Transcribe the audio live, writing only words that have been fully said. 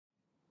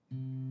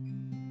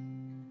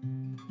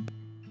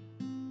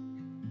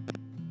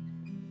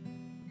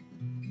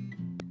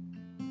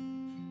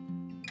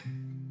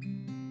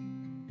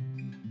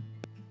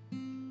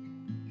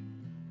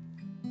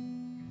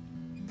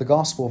The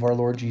Gospel of our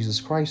Lord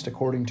Jesus Christ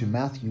according to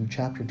Matthew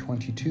chapter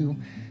 22,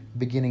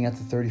 beginning at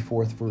the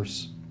 34th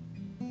verse.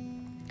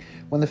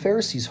 When the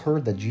Pharisees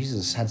heard that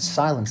Jesus had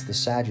silenced the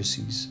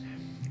Sadducees,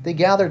 they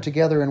gathered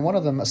together, and one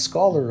of them, a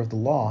scholar of the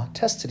law,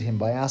 tested him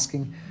by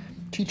asking,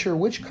 "Teacher,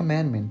 which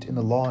commandment in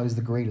the law is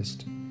the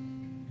greatest?"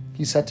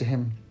 He said to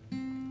him,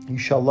 "You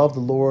shall love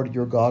the Lord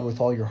your God with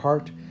all your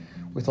heart,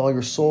 with all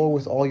your soul,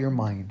 with all your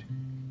mind.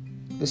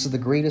 This is the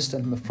greatest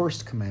and the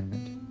first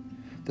commandment.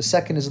 The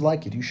second is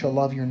like it, you shall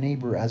love your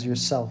neighbor as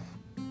yourself.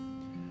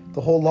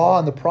 The whole law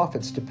and the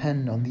prophets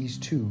depend on these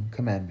two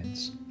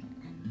commandments."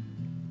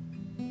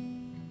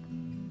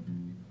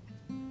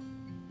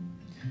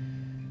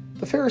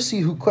 The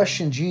Pharisee who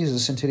questioned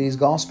Jesus in today's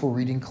gospel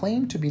reading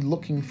claimed to be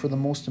looking for the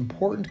most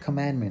important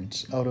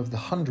commandment out of the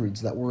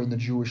hundreds that were in the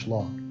Jewish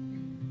law.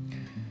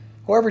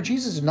 However,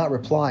 Jesus did not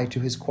reply to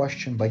his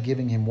question by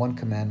giving him one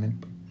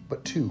commandment,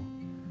 but two,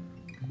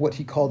 what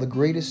he called the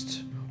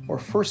greatest or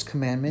first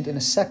commandment and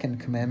a second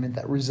commandment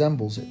that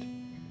resembles it.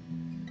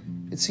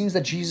 It seems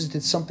that Jesus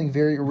did something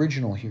very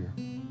original here.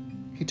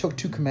 He took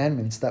two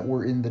commandments that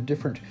were in the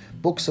different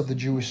books of the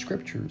Jewish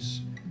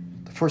scriptures.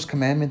 The first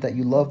commandment, that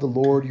you love the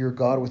Lord your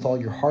God with all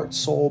your heart,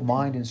 soul,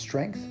 mind, and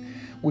strength,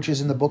 which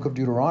is in the book of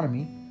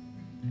Deuteronomy.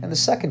 And the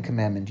second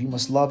commandment, you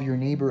must love your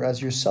neighbor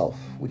as yourself,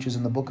 which is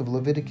in the book of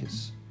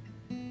Leviticus.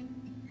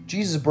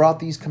 Jesus brought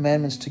these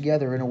commandments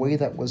together in a way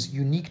that was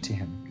unique to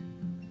him.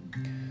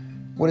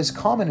 What is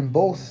common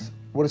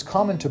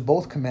to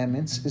both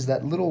commandments is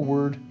that little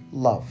word,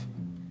 love.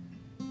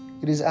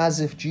 It is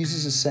as if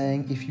Jesus is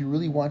saying, if you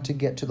really want to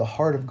get to the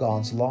heart of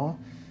God's law,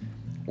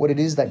 what it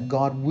is that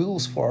God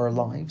wills for our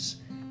lives,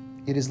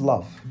 it is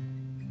love.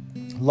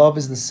 Love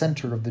is the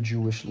center of the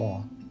Jewish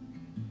law.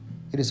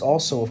 It is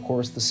also, of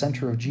course, the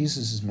center of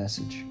Jesus'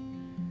 message.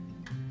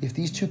 If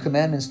these two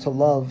commandments to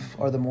love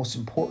are the most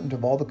important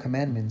of all the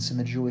commandments in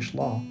the Jewish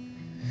law,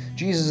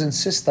 Jesus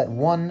insists that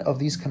one of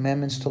these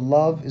commandments to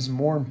love is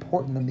more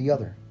important than the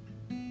other.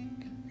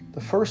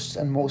 The first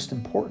and most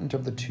important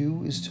of the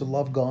two is to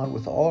love God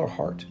with all our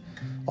heart,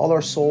 all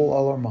our soul,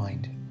 all our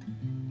mind.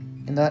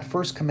 In that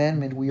first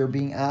commandment, we are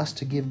being asked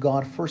to give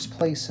God first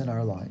place in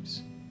our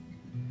lives.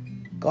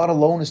 God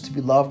alone is to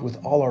be loved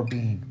with all our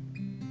being.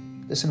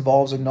 This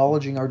involves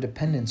acknowledging our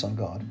dependence on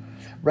God,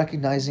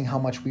 recognizing how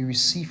much we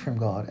receive from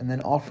God, and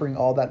then offering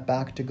all that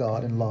back to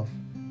God in love.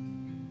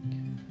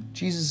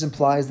 Jesus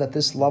implies that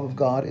this love of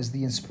God is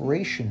the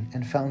inspiration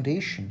and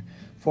foundation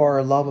for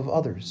our love of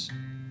others,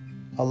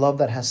 a love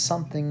that has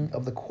something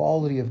of the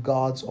quality of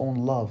God's own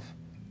love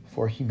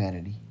for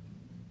humanity.